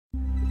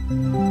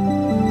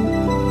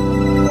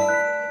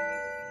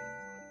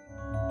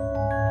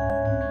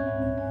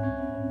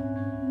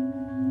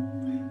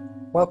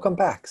Welcome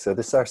back. So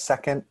this is our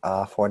second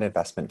foreign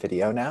investment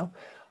video now.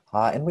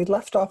 And we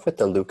left off with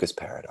the Lucas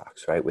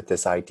paradox, right? With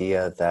this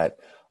idea that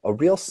a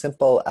real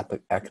simple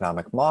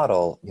economic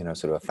model,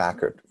 sort of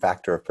a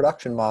factor of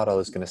production model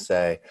is going to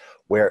say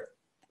where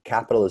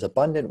capital is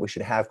abundant, we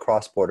should have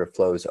cross-border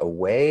flows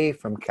away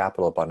from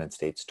capital abundant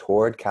states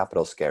toward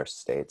capital scarce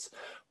states,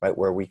 right?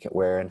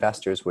 Where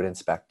investors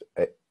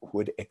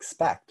would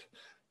expect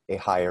a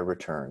higher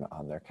return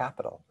on their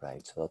capital,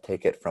 right? So they'll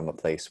take it from a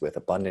place with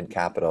abundant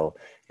capital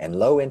and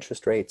low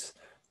interest rates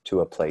to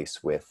a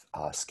place with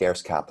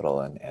scarce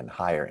capital and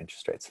higher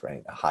interest rates,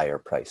 right? A higher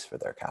price for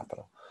their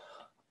capital.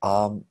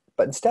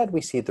 But instead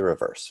we see the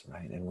reverse,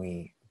 right? And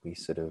we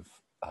sort of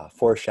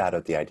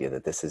foreshadowed the idea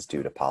that this is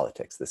due to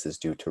politics. This is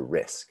due to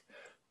risk,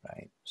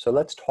 right? So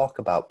let's talk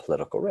about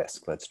political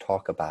risk. Let's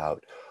talk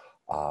about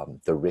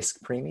the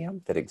risk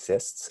premium that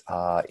exists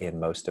in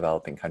most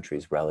developing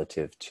countries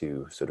relative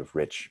to sort of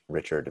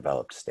richer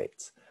developed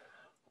states.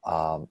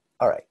 All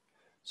right,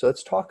 so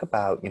let's talk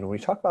about, when we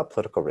talk about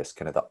political risk,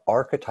 kind of the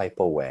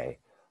archetypal way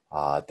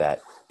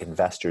that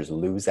investors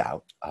lose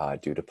out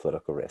due to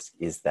political risk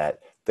is that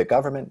the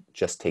government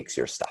just takes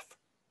your stuff,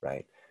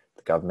 right?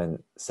 The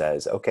government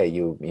says, okay,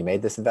 you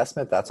made this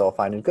investment, that's all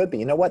fine and good, but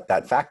you know what?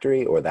 That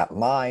factory or that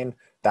mine,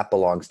 that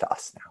belongs to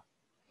us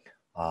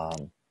now.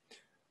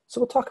 So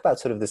we'll talk about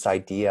sort of this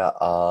idea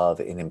of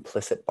an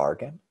implicit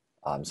bargain.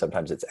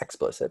 Sometimes it's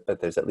explicit,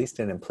 but there's at least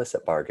an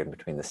implicit bargain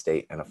between the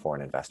state and a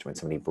foreign investor when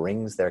somebody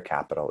brings their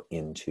capital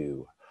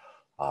into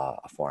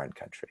a foreign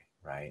country,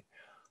 right?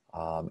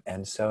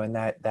 And so in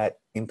that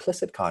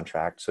implicit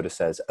contract sort of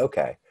says,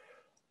 okay,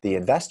 the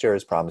investor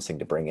is promising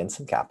to bring in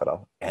some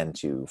capital and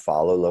to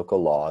follow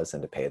local laws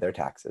and to pay their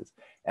taxes.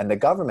 And the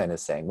government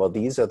is saying, well,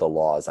 these are the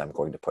laws I'm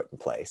going to put in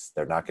place.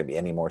 They're not going to be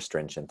any more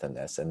stringent than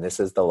this. And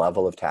this is the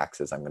level of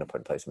taxes I'm going to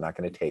put in place. I'm not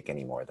going to take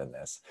any more than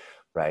this,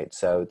 right?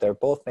 So they're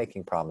both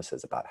making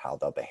promises about how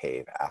they'll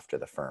behave after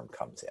the firm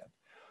comes in.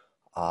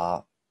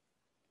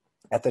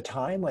 At the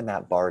time when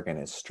that bargain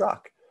is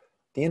struck,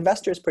 the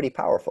investor is pretty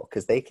powerful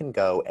because they can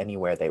go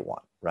anywhere they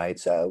want, right?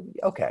 So,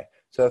 okay.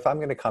 So if I'm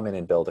going to come in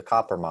and build a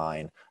copper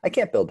mine, I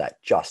can't build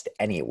that just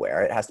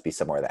anywhere. It has to be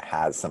somewhere that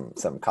has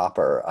some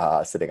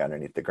copper sitting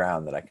underneath the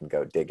ground that I can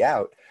go dig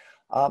out.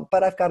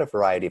 But I've got a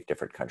variety of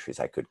different countries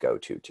I could go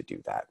to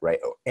do that, right?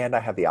 And I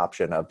have the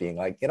option of being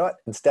like, you know what,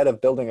 instead of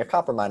building a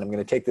copper mine, I'm going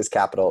to take this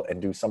capital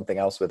and do something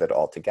else with it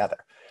altogether,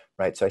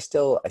 right? So I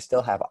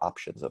still have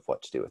options of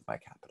what to do with my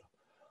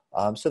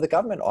capital. So the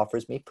government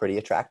offers me pretty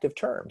attractive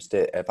terms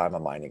if I'm a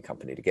mining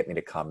company to get me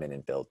to come in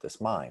and build this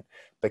mine,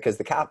 because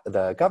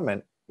the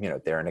government,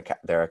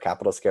 they're a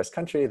capital scarce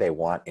country. They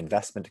want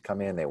investment to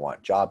come in. They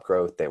want job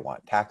growth. They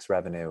want tax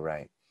revenue,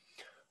 right?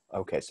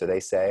 Okay, so they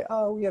say,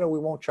 oh, we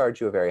won't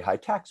charge you a very high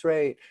tax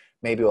rate.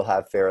 Maybe we'll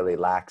have fairly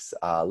lax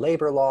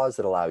labor laws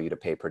that allow you to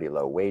pay pretty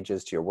low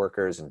wages to your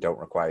workers and don't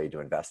require you to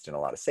invest in a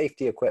lot of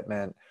safety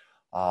equipment,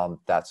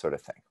 that sort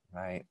of thing,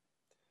 right?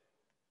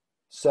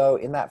 So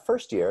in that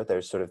first year,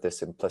 there's sort of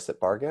this implicit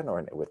bargain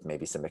or with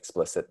maybe some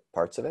explicit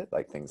parts of it,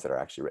 like things that are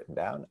actually written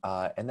down.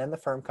 And then the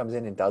firm comes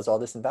in and does all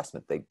this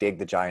investment. They dig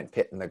the giant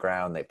pit in the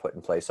ground. They put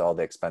in place all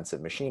the expensive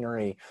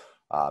machinery.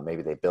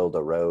 Maybe they build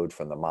a road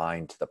from the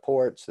mine to the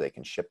port so they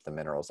can ship the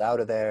minerals out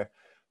of there,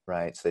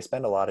 right? So they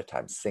spend a lot of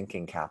time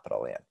sinking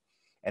capital in.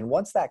 And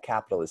once that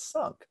capital is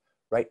sunk,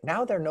 right,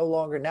 now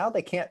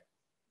they can't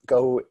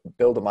go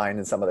build a mine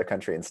in some other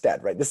country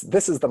instead, right?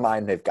 This is the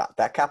mine they've got.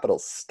 That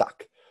capital's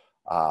stuck.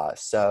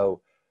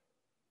 So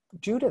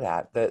due to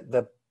that,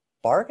 the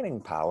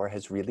bargaining power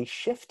has really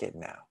shifted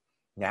now.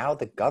 Now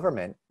the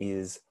government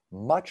is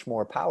much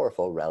more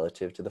powerful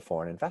relative to the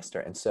foreign investor.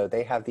 And so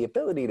they have the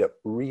ability to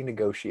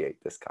renegotiate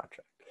this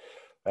contract,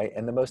 right?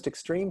 And the most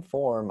extreme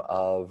form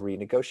of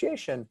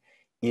renegotiation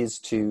is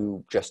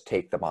to just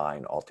take the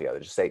mine altogether.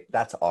 Just say,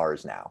 that's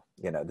ours now.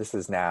 This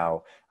is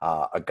now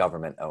a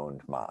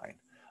government-owned mine.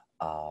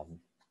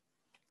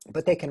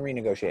 But they can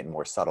renegotiate in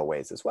more subtle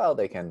ways as well.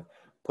 They can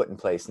put in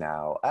place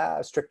now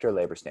stricter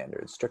labor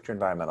standards, stricter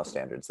environmental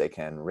standards. They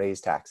can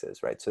raise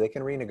taxes, right? So they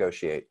can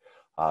renegotiate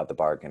the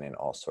bargain in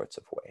all sorts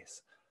of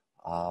ways.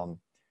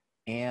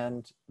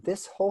 And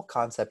this whole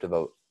concept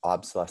of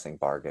obsolescing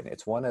bargain,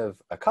 it's one of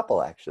a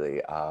couple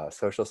actually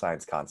social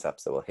science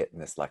concepts that we'll hit in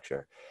this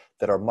lecture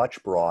that are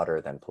much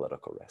broader than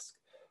political risk,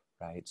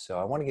 right? So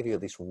I want to give you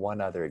at least one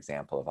other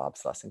example of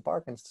obsolescing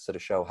bargains to sort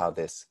of show how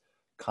this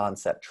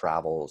concept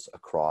travels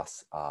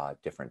across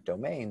different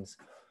domains.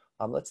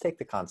 Let's take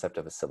the concept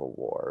of a civil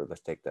war.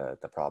 Let's take the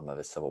problem of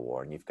a civil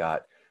war. And you've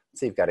got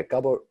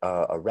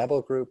a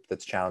rebel group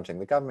that's challenging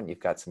the government. You've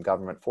got some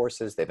government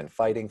forces. They've been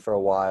fighting for a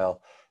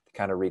while. They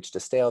kind of reached a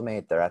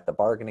stalemate. They're at the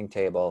bargaining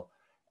table.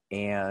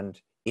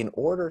 And in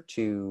order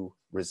to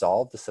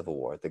resolve the civil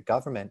war, the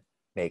government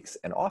makes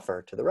an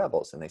offer to the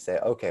rebels. And they say,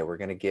 okay, we're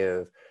going to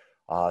give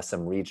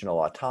some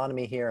regional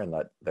autonomy here and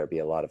let there be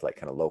a lot of like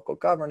kind of local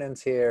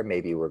governance here.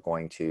 Maybe we're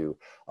going to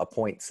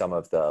appoint some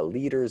of the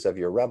leaders of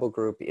your rebel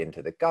group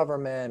into the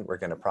government. We're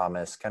going to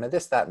promise kind of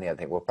this, that, and the other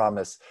thing. We'll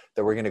promise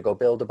that we're going to go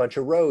build a bunch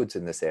of roads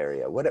in this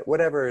area,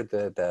 whatever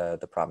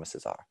the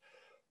promises are,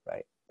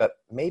 right? But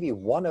maybe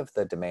one of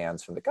the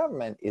demands from the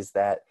government is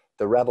that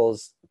the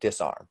rebels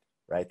disarm,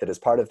 right? That as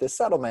part of this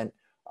settlement,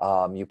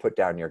 you put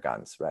down your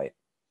guns, right?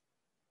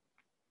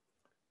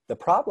 The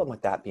problem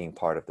with that being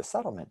part of the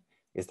settlement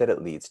is that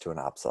it leads to an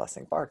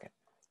obsolescing bargain.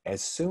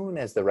 As soon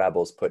as the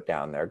rebels put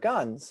down their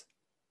guns,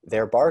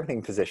 their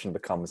bargaining position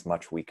becomes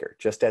much weaker.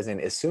 Just as in,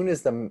 as soon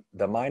as the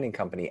mining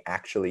company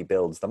actually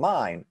builds the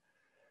mine,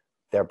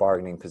 their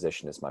bargaining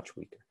position is much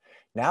weaker.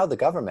 Now the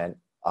government,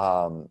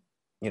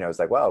 is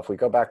like, well, if we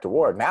go back to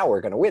war, now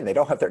we're going to win. They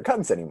don't have their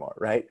guns anymore,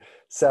 right?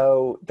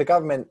 So the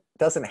government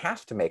doesn't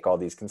have to make all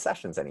these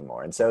concessions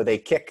anymore. And so they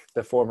kick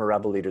the former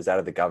rebel leaders out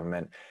of the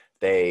government.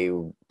 They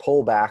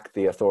pull back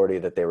the authority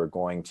that they were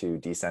going to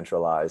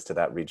decentralize to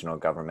that regional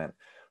government,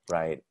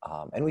 right?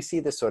 And we see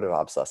this sort of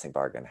obsolescing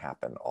bargain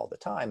happen all the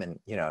time. And,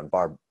 and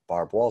Barb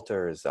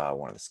Walter is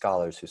one of the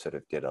scholars who sort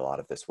of did a lot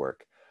of this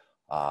work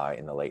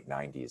in the late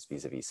 90s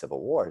vis-a-vis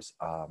civil wars.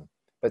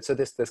 But so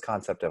this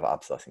concept of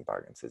obsolescing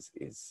bargains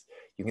is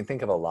you can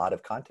think of a lot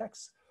of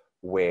contexts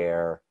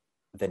where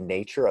the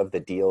nature of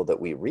the deal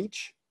that we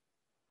reach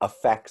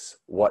affects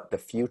what the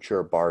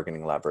future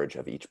bargaining leverage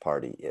of each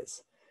party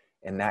is.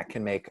 And that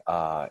can make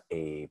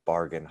a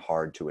bargain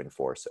hard to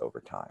enforce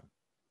over time.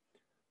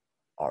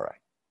 All right.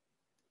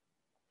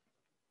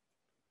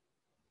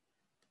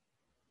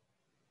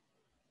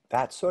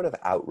 That's sort of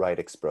outright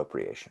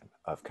expropriation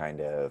of kind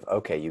of,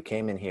 okay, you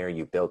came in here,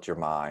 you built your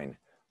mine,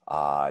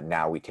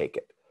 now we take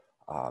it.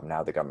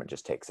 Now the government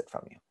just takes it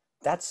from you.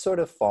 That's sort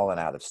of fallen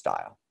out of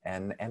style.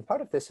 And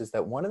part of this is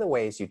that one of the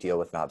ways you deal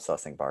with an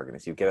obsolescing bargain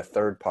is you get a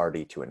third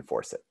party to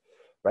enforce it.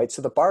 Right?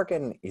 So the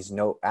bargain is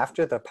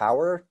after the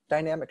power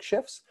dynamic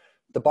shifts,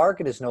 the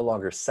bargain is no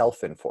longer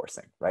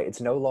self-enforcing, right?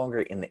 It's no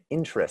longer in the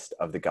interest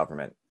of the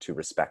government to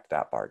respect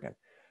that bargain.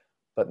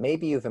 But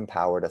maybe you've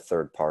empowered a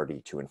third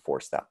party to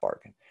enforce that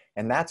bargain.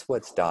 And that's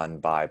what's done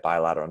by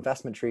bilateral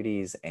investment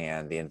treaties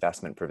and the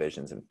investment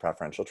provisions in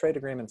preferential trade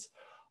agreements.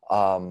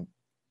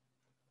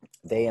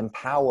 They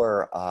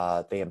empower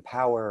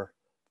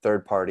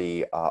third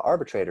party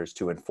arbitrators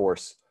to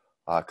enforce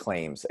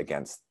claims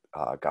against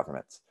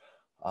governments.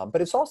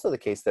 But it's also the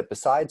case that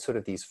besides sort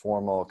of these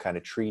formal kind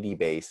of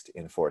treaty-based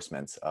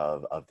enforcements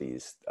of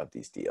these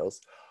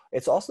deals,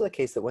 it's also the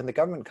case that when the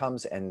government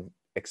comes and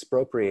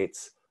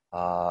expropriates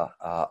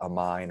a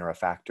mine or a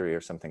factory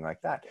or something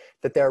like that,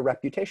 that there are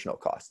reputational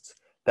costs.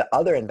 That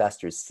other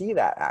investors see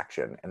that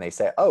action and they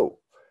say, oh,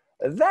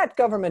 that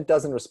government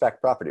doesn't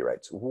respect property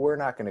rights. We're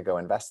not going to go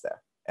invest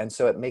there. And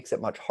so it makes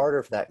it much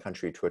harder for that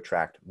country to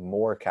attract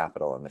more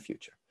capital in the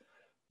future,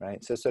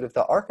 right? So sort of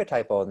the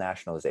archetypal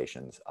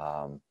nationalizations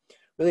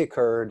really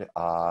occurred,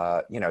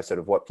 sort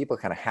of what people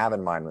kind of have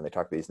in mind when they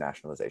talk about these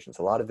nationalizations.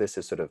 A lot of this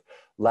is sort of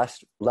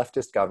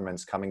leftist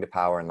governments coming to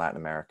power in Latin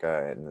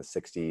America in the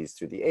 60s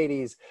through the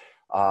 80s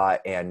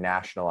and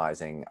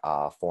nationalizing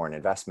foreign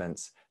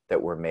investments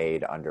that were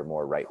made under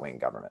more right-wing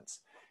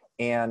governments.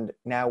 And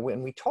now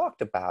when we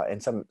talked about,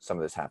 and some of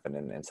this happened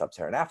in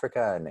sub-Saharan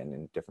Africa and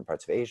in different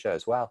parts of Asia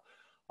as well.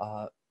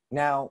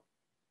 Now,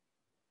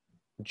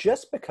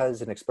 just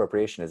because an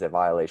expropriation is a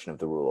violation of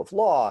the rule of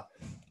law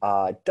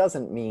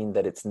doesn't mean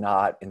that it's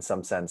not, in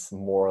some sense,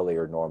 morally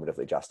or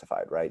normatively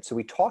justified, right? So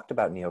we talked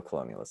about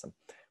neocolonialism.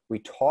 We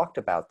talked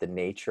about the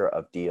nature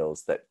of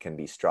deals that can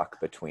be struck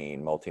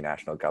between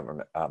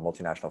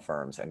multinational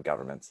firms and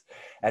governments.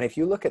 And if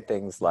you look at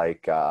things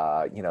like,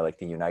 like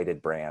the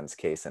United Brands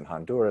case in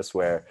Honduras,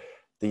 where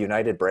the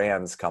United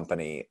Brands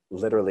company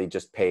literally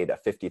just paid a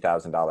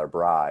 $50,000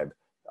 bribe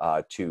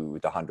to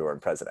the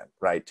Honduran president,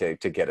 right, to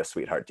get a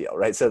sweetheart deal,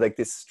 right? So like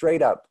this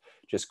straight up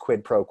just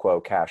quid pro quo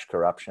cash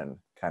corruption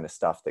kind of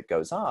stuff that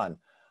goes on.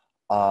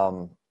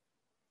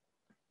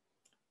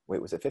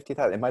 Wait, was it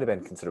 50,000? It might have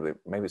been considerably,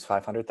 maybe it was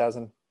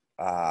 500,000.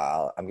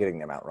 I'm getting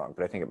the amount wrong,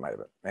 but I think it might have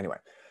been. Anyway,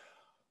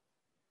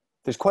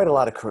 there's quite a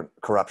lot of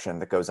corruption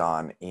that goes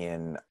on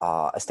in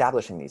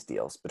establishing these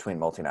deals between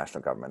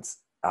multinational governments,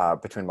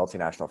 between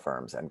multinational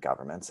firms and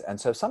governments. And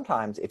so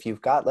sometimes if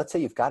you've got, let's say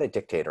you've got a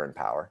dictator in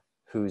power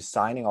who's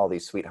signing all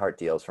these sweetheart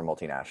deals for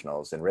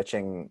multinationals,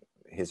 enriching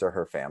his or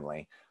her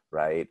family,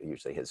 right?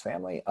 Usually his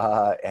family,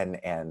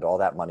 and all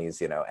that money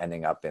is,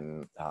 ending up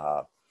in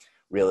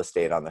real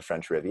estate on the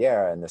French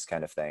Riviera and this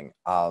kind of thing.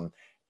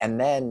 And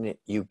then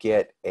you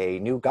get a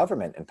new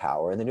government in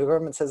power, and the new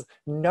government says,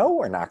 no,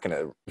 we're not going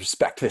to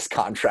respect this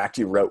contract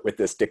you wrote with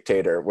this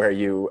dictator where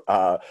you,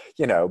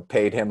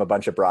 paid him a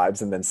bunch of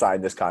bribes and then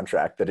signed this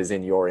contract that is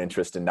in your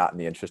interest and not in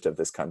the interest of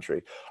this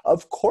country.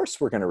 Of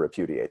course, we're going to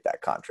repudiate that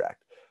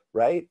contract,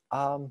 right?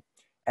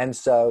 And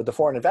so the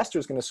foreign investor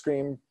is going to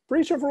scream,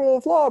 breach of rule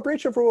of law,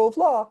 breach of rule of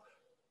law.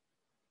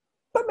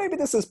 But maybe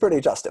this is pretty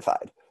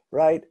justified,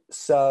 right?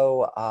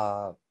 So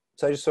I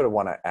just sort of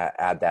want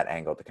to add that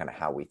angle to kind of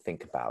how we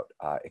think about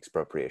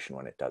expropriation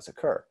when it does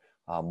occur.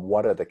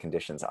 what are the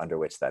conditions under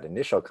which that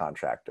initial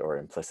contract or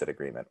implicit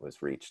agreement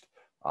was reached,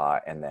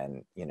 and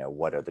then,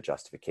 what are the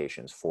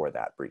justifications for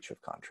that breach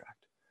of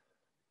contract?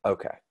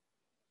 Okay.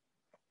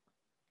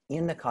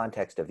 In the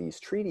context of these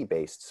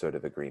treaty-based sort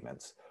of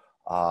agreements,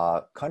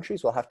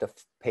 countries will have to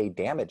pay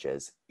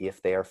damages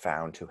if they are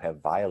found to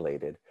have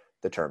violated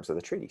the terms of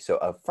the treaty. So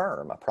a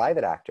firm, a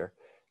private actor,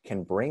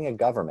 can bring a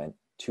government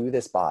to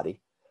this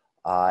body,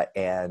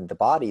 and the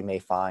body may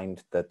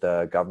find that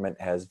the government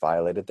has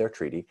violated their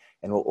treaty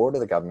and will order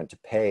the government to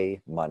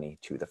pay money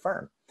to the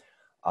firm.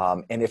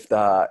 And if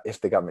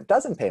the government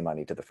doesn't pay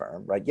money to the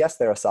firm, right? Yes,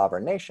 they're a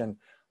sovereign nation,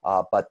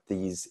 but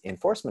these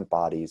enforcement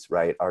bodies,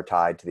 right, are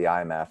tied to the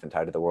IMF and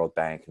tied to the World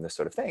Bank and this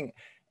sort of thing.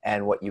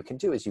 And what you can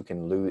do is you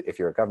can lose, if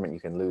you're a government, you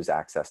can lose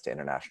access to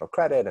international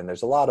credit. And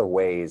there's a lot of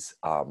ways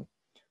for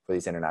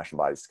these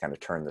international bodies to kind of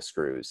turn the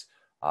screws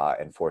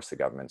and force the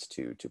governments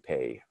to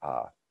pay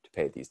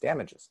these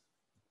damages.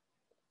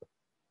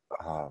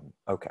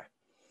 Okay.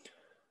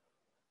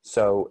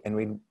 So,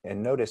 and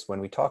notice when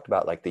we talked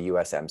about like the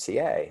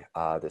USMCA,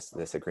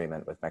 this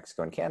agreement with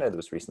Mexico and Canada that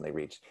was recently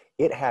reached,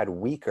 it had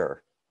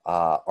weaker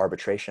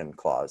arbitration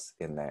clause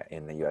in the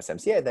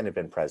USMCA than had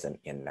been present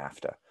in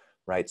NAFTA,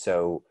 right?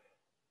 So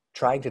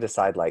trying to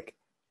decide like,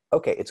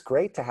 okay, it's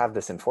great to have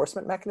this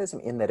enforcement mechanism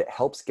in that it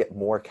helps get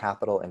more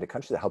capital into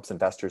countries, it helps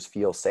investors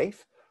feel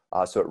safe.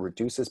 So it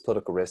reduces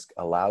political risk,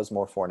 allows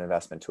more foreign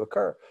investment to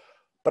occur.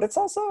 But it's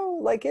also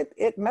like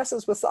it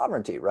messes with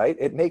sovereignty, right?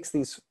 It makes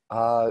these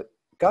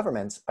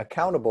governments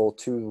accountable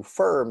to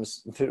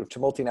firms, to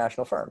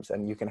multinational firms.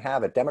 And you can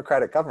have a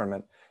democratic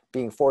government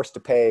being forced to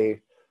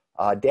pay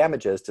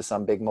damages to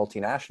some big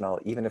multinational,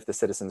 even if the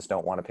citizens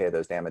don't want to pay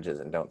those damages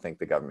and don't think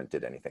the government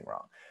did anything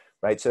wrong,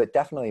 right? So it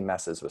definitely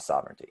messes with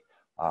sovereignty.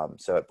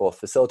 So it both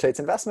facilitates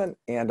investment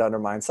and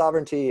undermines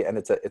sovereignty, and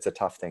it's a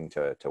tough thing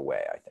to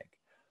weigh, I think.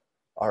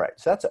 All right,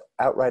 so that's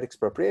outright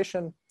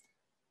expropriation.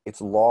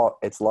 It's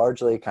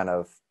largely kind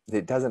of,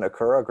 it doesn't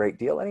occur a great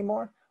deal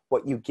anymore.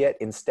 What you get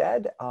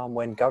instead,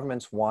 when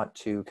governments want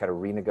to kind of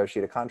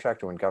renegotiate a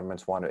contract or when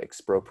governments want to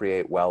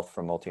expropriate wealth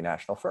from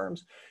multinational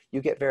firms,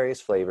 you get various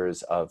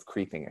flavors of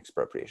creeping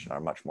expropriation are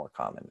much more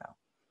common now.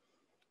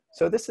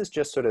 So this is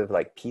just sort of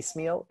like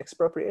piecemeal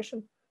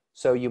expropriation.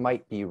 So you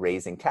might be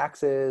raising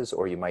taxes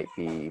or you might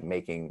be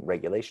making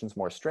regulations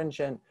more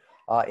stringent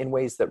in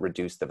ways that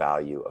reduce the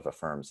value of a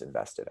firm's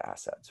invested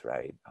assets,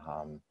 right?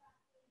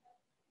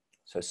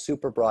 So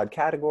super broad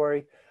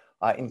category.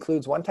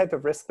 Includes one type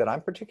of risk that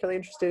I'm particularly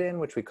interested in,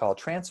 which we call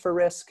transfer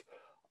risk.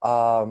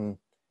 And,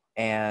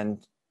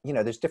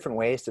 there's different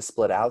ways to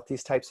split out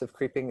these types of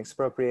creeping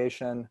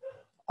expropriation.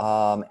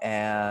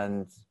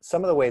 And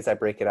some of the ways I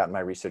break it out in my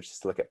research is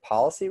to look at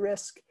policy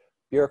risk,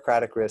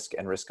 bureaucratic risk,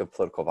 and risk of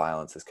political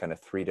violence as kind of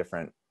three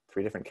different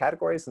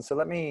categories. And so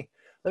let me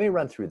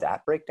run through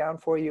that breakdown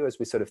for you as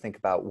we sort of think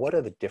about what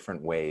are the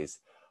different ways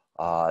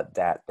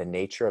that the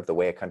nature of the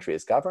way a country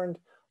is governed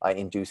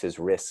induces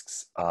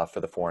risks for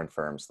the foreign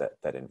firms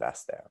that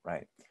invest there,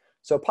 right?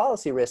 So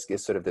policy risk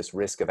is sort of this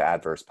risk of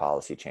adverse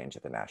policy change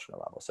at the national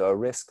level. So a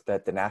risk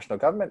that the national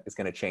government is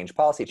going to change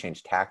policy,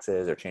 change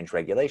taxes, or change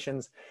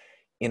regulations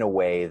in a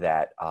way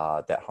that,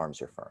 that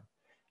harms your firm.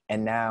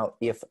 And now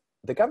if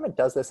the government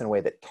does this in a way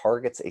that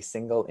targets a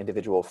single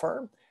individual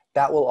firm,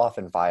 that will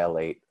often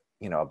violate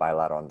a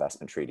bilateral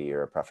investment treaty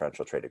or a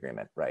preferential trade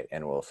agreement, right?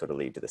 And will sort of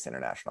lead to this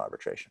international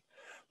arbitration.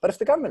 But if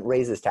the government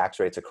raises tax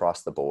rates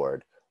across the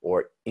board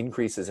or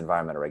increases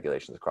environmental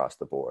regulations across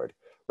the board,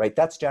 right?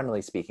 That's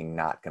generally speaking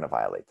not going to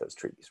violate those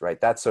treaties, right?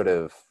 That's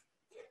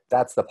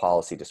the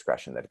policy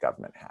discretion that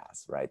government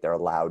has, right? They're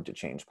allowed to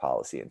change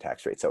policy and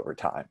tax rates over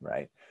time,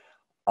 right?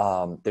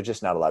 They're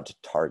just not allowed to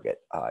target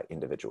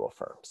individual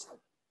firms.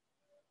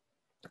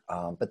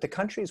 But the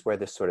countries where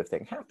this sort of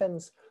thing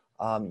happens,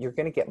 you're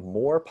going to get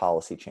more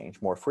policy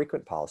change, more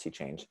frequent policy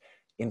change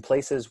in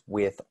places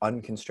with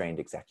unconstrained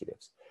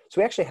executives.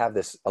 So we actually have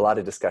a lot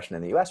of discussion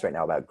in the US right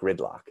now about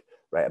gridlock,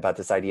 right? About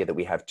this idea that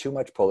we have too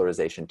much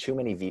polarization, too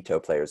many veto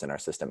players in our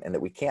system, and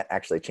that we can't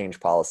actually change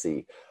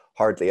policy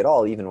hardly at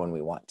all, even when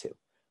we want to,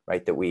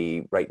 right? That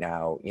we, right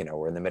now,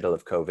 we're in the middle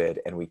of COVID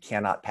and we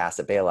cannot pass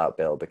a bailout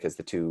bill because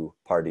the two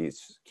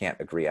parties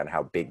can't agree on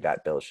how big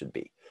that bill should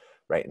be,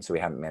 right? And so we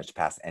haven't managed to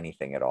pass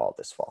anything at all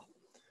this fall.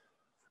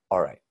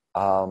 All right.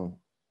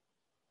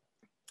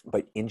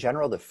 But in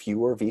general, the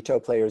fewer veto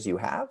players you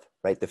have,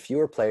 right? The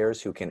fewer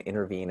players who can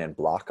intervene and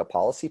block a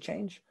policy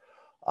change,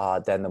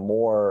 then the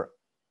more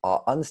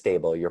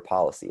unstable your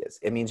policy is.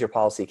 It means your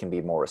policy can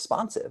be more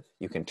responsive.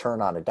 You can turn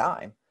on a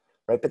dime,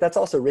 right? But that's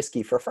also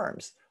risky for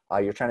firms.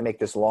 You're trying to make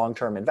this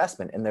long-term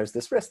investment and there's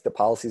this risk the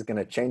policy is going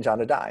to change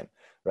on a dime,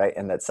 right?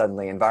 And that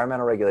suddenly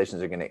environmental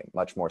regulations are going to get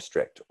much more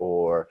strict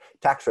or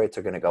tax rates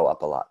are going to go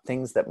up a lot.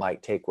 Things that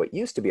might take what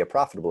used to be a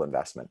profitable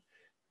investment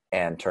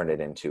and turn it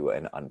into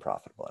an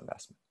unprofitable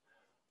investment.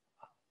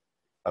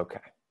 Okay.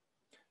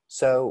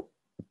 So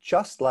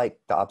just like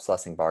the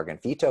obsolescing bargain,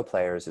 veto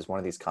players is one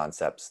of these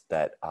concepts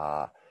that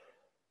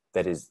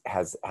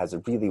has a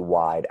really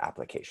wide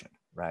application,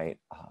 right?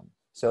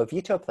 So a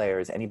veto player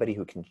is anybody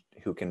who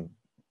can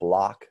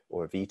block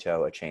or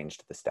veto a change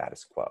to the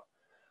status quo.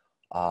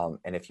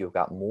 And if you've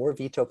got more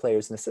veto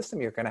players in the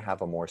system, you're going to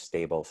have a more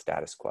stable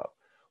status quo.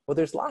 Well,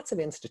 there's lots of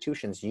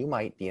institutions you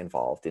might be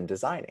involved in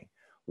designing,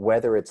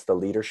 whether it's the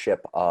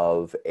leadership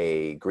of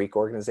a Greek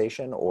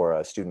organization or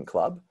a student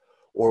club,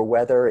 or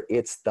whether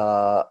it's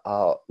the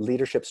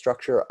leadership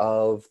structure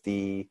of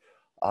the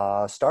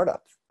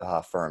startup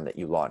firm that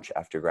you launch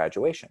after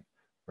graduation,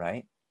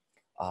 right?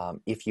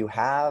 If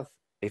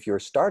your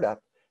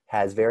startup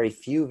has very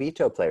few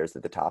veto players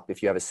at the top,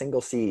 if you have a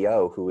single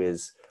CEO who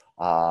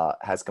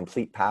has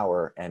complete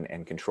power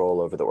and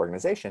control over the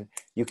organization,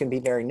 you can be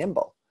very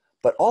nimble.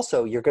 But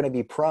also, you're going to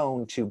be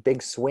prone to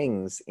big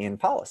swings in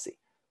policy,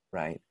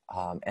 right?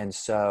 And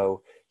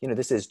so,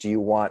 this is, do you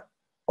want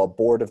a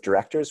board of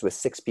directors with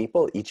 6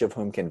 people, each of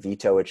whom can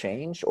veto a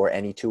change, or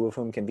any 2 of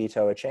whom can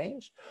veto a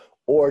change?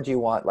 Or do you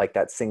want like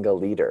that single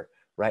leader,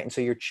 right? And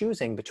so you're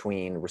choosing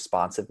between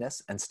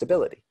responsiveness and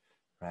stability,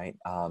 right,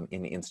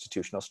 in the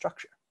institutional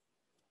structure.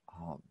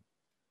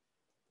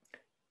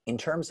 In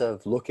terms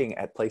of looking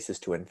at places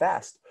to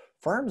invest,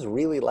 firms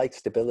really like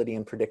stability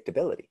and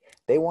predictability.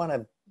 They want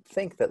to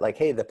think that like,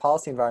 hey, the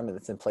policy environment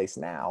that's in place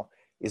now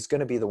is going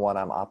to be the one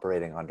I'm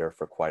operating under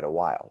for quite a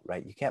while,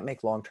 right? You can't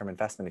make long-term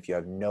investment if you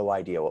have no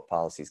idea what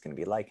policy is going to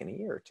be like in a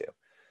year or 2.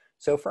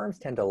 So firms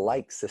tend to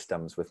like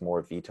systems with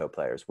more veto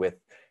players, with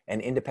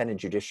an independent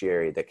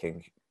judiciary that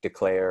can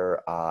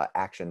declare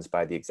actions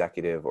by the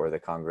executive or the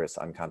Congress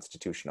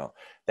unconstitutional,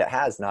 that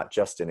has not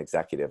just an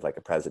executive like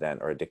a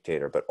president or a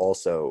dictator, but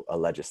also a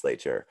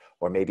legislature,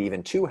 or maybe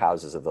even 2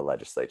 houses of the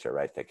legislature,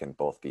 right, that can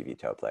both be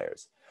veto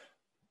players.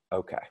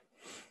 Okay.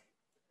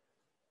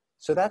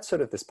 So that's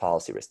sort of this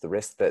policy risk, the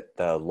risk that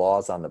the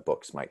laws on the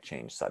books might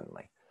change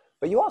suddenly.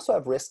 But you also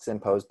have risks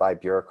imposed by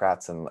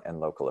bureaucrats and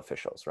local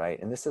officials,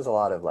 right? And this is a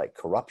lot of like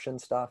corruption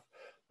stuff,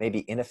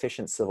 maybe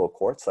inefficient civil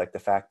courts, like the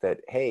fact that,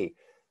 hey,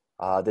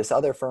 this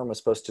other firm was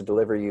supposed to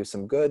deliver you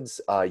some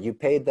goods, you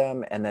paid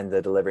them, and then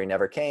the delivery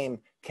never came.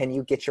 Can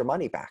you get your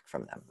money back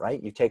from them,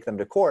 right? You take them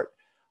to court.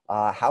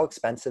 How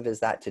expensive is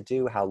that to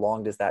do? How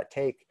long does that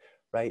take,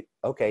 right?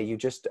 Okay, you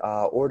just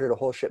ordered a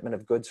whole shipment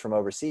of goods from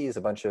overseas,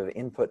 a bunch of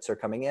inputs are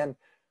coming in,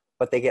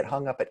 but they get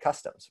hung up at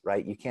customs,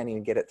 right? You can't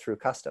even get it through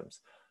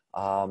customs.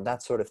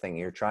 That sort of thing.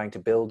 You're trying to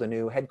build a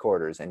new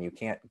headquarters and you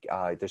can't,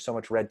 there's so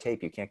much red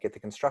tape, you can't get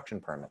the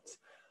construction permits.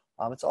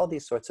 It's all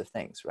these sorts of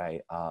things, right?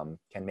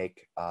 Can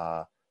make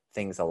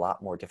things a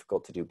lot more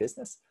difficult to do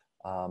business.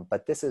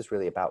 But this is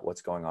really about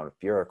what's going on with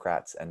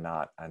bureaucrats and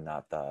not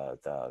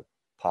the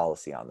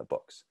policy on the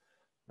books,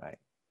 right?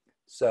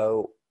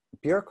 So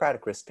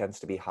bureaucratic risk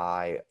tends to be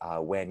high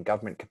when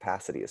government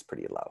capacity is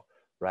pretty low,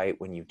 right?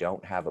 When you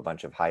don't have a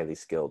bunch of highly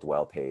skilled,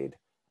 well-paid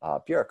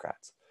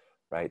bureaucrats,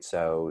 right?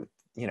 So,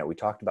 we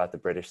talked about the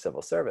British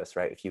civil service,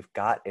 right? If you've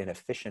got an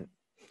efficient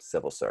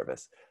civil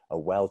service, a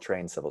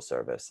well-trained civil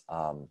service,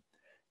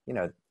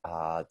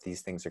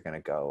 these things are going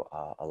to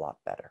go a lot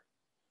better.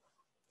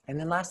 And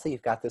then lastly,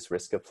 you've got this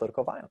risk of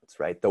political violence,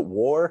 right? The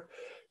war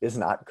is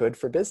not good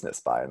for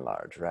business by and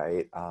large,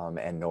 right?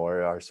 And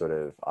nor are sort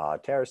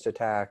of terrorist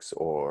attacks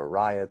or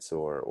riots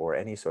or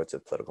any sorts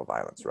of political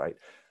violence, right?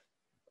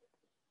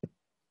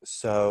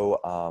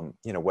 So,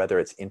 whether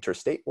it's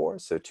interstate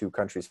wars, so 2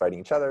 countries fighting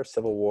each other,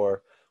 civil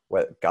war,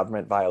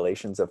 government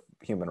violations of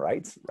human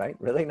rights, right?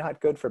 Really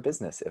not good for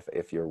business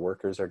if your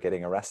workers are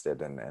getting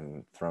arrested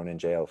and thrown in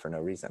jail for no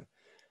reason,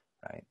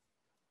 right?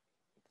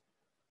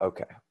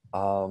 Okay.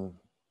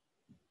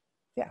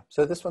 Yeah,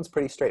 so this one's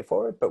pretty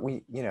straightforward, but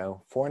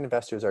foreign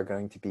investors are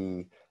going to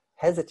be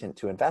hesitant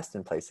to invest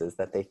in places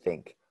that they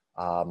think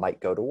might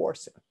go to war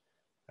soon,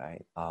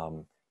 right?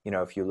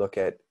 If you look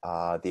at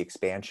the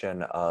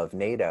expansion of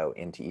NATO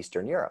into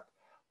Eastern Europe,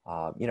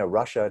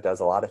 Russia does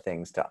a lot of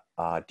things to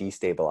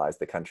destabilize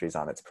the countries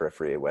on its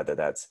periphery, whether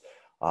that's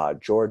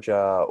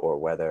Georgia or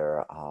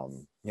whether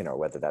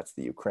that's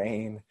the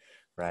Ukraine,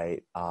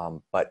 right?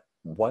 But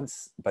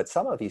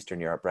some of Eastern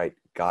Europe, right,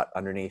 got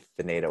underneath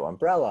the NATO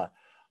umbrella,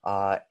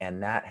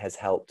 and that has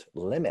helped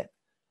limit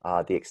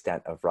the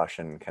extent of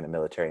Russian kind of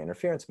military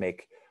interference,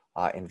 make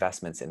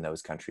investments in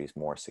those countries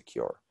more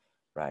secure,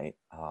 right?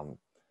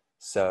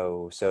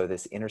 So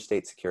this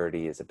interstate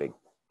security is a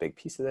big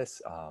piece of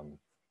this.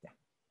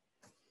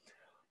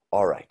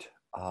 All right.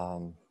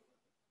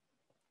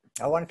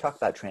 I want to talk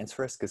about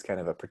transfer risk as kind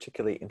of a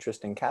particularly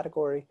interesting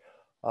category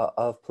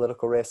of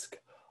political risk.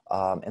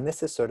 And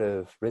this is sort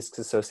of risks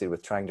associated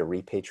with trying to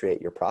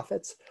repatriate your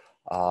profits.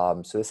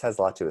 So this has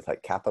a lot to do with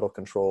like capital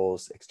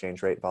controls,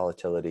 exchange rate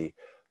volatility,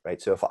 right?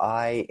 So if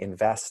I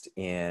invest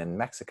in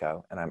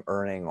Mexico and I'm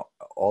earning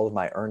all of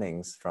my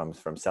earnings from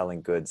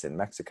selling goods in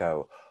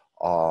Mexico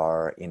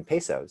are in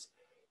pesos,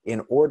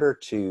 in order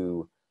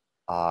to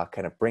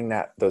kind of bring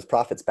those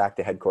profits back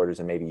to headquarters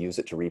and maybe use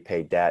it to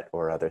repay debt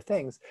or other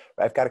things,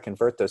 right, I've got to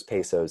convert those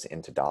pesos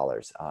into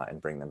dollars and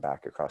bring them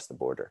back across the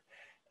border.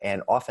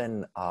 And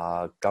often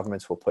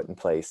governments will put in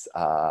place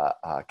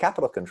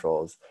capital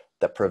controls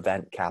that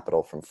prevent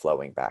capital from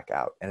flowing back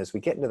out. And as we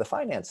get into the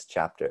finance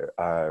chapter,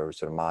 or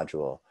sort of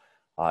module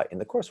In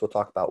the course, we'll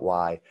talk about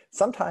why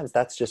sometimes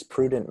that's just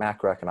prudent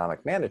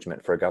macroeconomic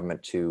management for a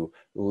government to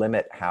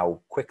limit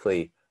how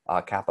quickly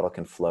capital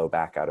can flow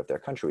back out of their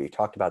country. We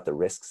talked about the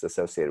risks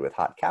associated with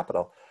hot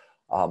capital.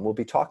 We'll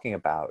be talking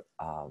about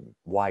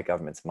why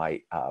governments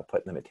might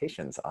put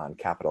limitations on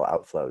capital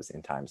outflows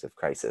in times of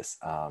crisis.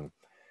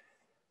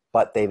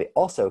 But they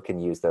also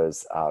can use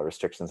those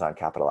restrictions on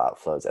capital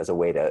outflows as a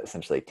way to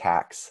essentially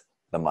tax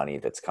the money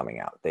that's coming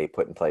out. They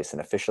put in place an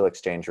official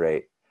exchange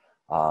rate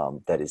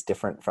that is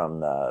different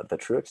from the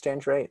true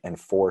exchange rate and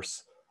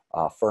force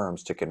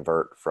firms to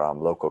convert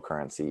from local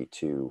currency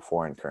to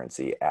foreign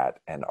currency at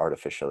an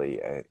artificially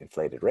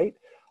inflated rate,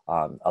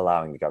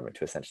 allowing the government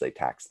to essentially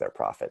tax their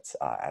profits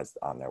as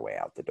on their way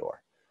out the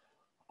door.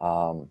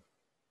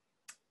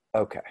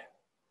 Okay.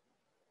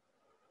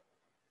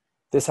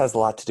 This has a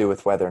lot to do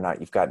with whether or not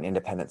you've got an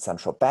independent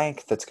central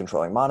bank that's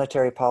controlling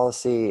monetary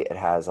policy. It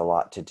has a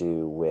lot to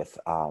do with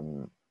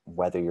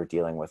whether you're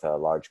dealing with a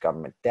large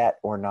government debt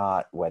or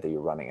not, whether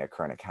you're running a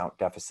current account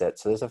deficit.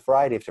 So there's a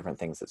variety of different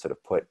things that sort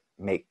of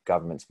make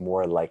governments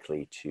more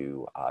likely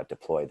to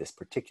deploy this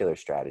particular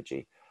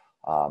strategy,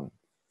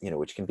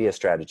 which can be a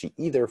strategy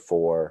either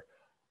for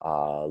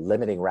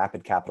limiting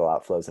rapid capital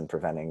outflows and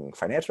preventing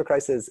financial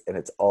crises, and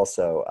it's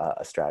also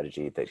a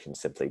strategy that can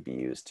simply be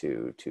used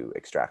to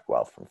extract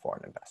wealth from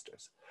foreign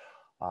investors.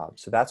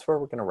 So that's where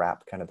we're going to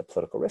wrap kind of the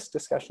political risk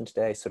discussion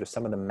today, sort of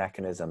some of the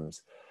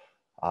mechanisms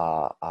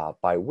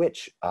by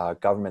which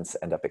governments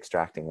end up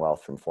extracting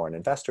wealth from foreign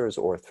investors,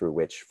 or through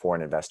which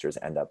foreign investors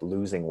end up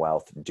losing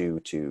wealth due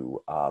to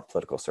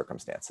political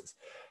circumstances,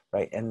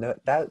 right? And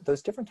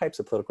those different types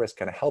of political risk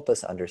kind of help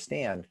us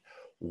understand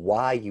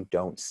why you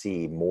don't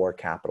see more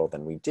capital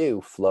than we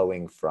do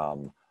flowing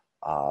from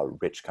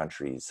rich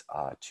countries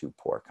to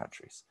poor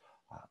countries,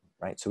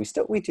 right? So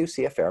we do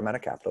see a fair amount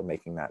of capital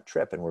making that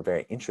trip, and we're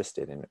very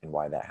interested in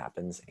why that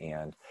happens.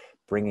 And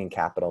bringing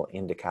capital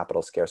into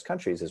capital scarce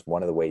countries is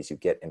one of the ways you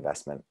get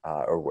investment,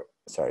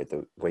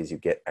 the ways you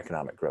get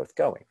economic growth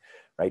going,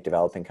 right?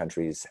 Developing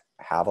countries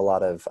have a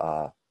lot of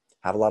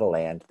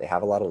land, they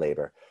have a lot of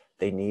labor,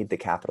 they need the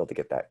capital to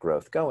get that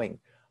growth going,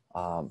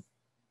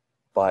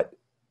 but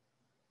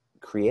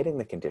creating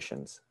the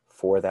conditions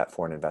for that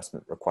foreign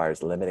investment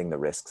requires limiting the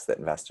risks that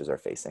investors are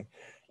facing.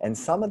 And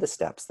some of the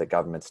steps that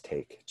governments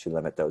take to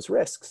limit those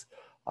risks,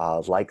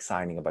 like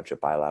signing a bunch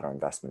of bilateral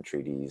investment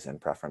treaties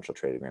and preferential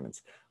trade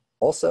agreements,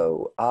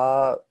 also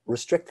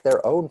restrict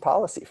their own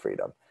policy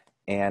freedom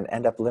and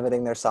end up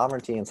limiting their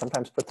sovereignty, and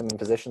sometimes put them in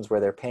positions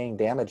where they're paying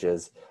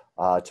damages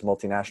to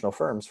multinational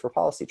firms for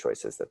policy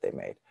choices that they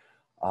made.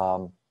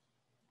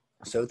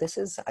 So this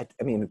is, I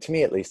mean, to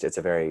me at least, it's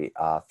a very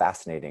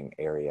fascinating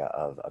area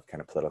of kind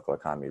of political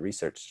economy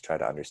research to try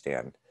to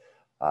understand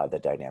the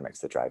dynamics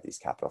that drive these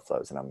capital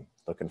flows. And I'm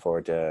looking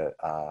forward to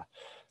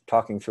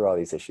talking through all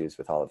these issues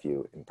with all of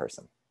you in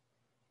person.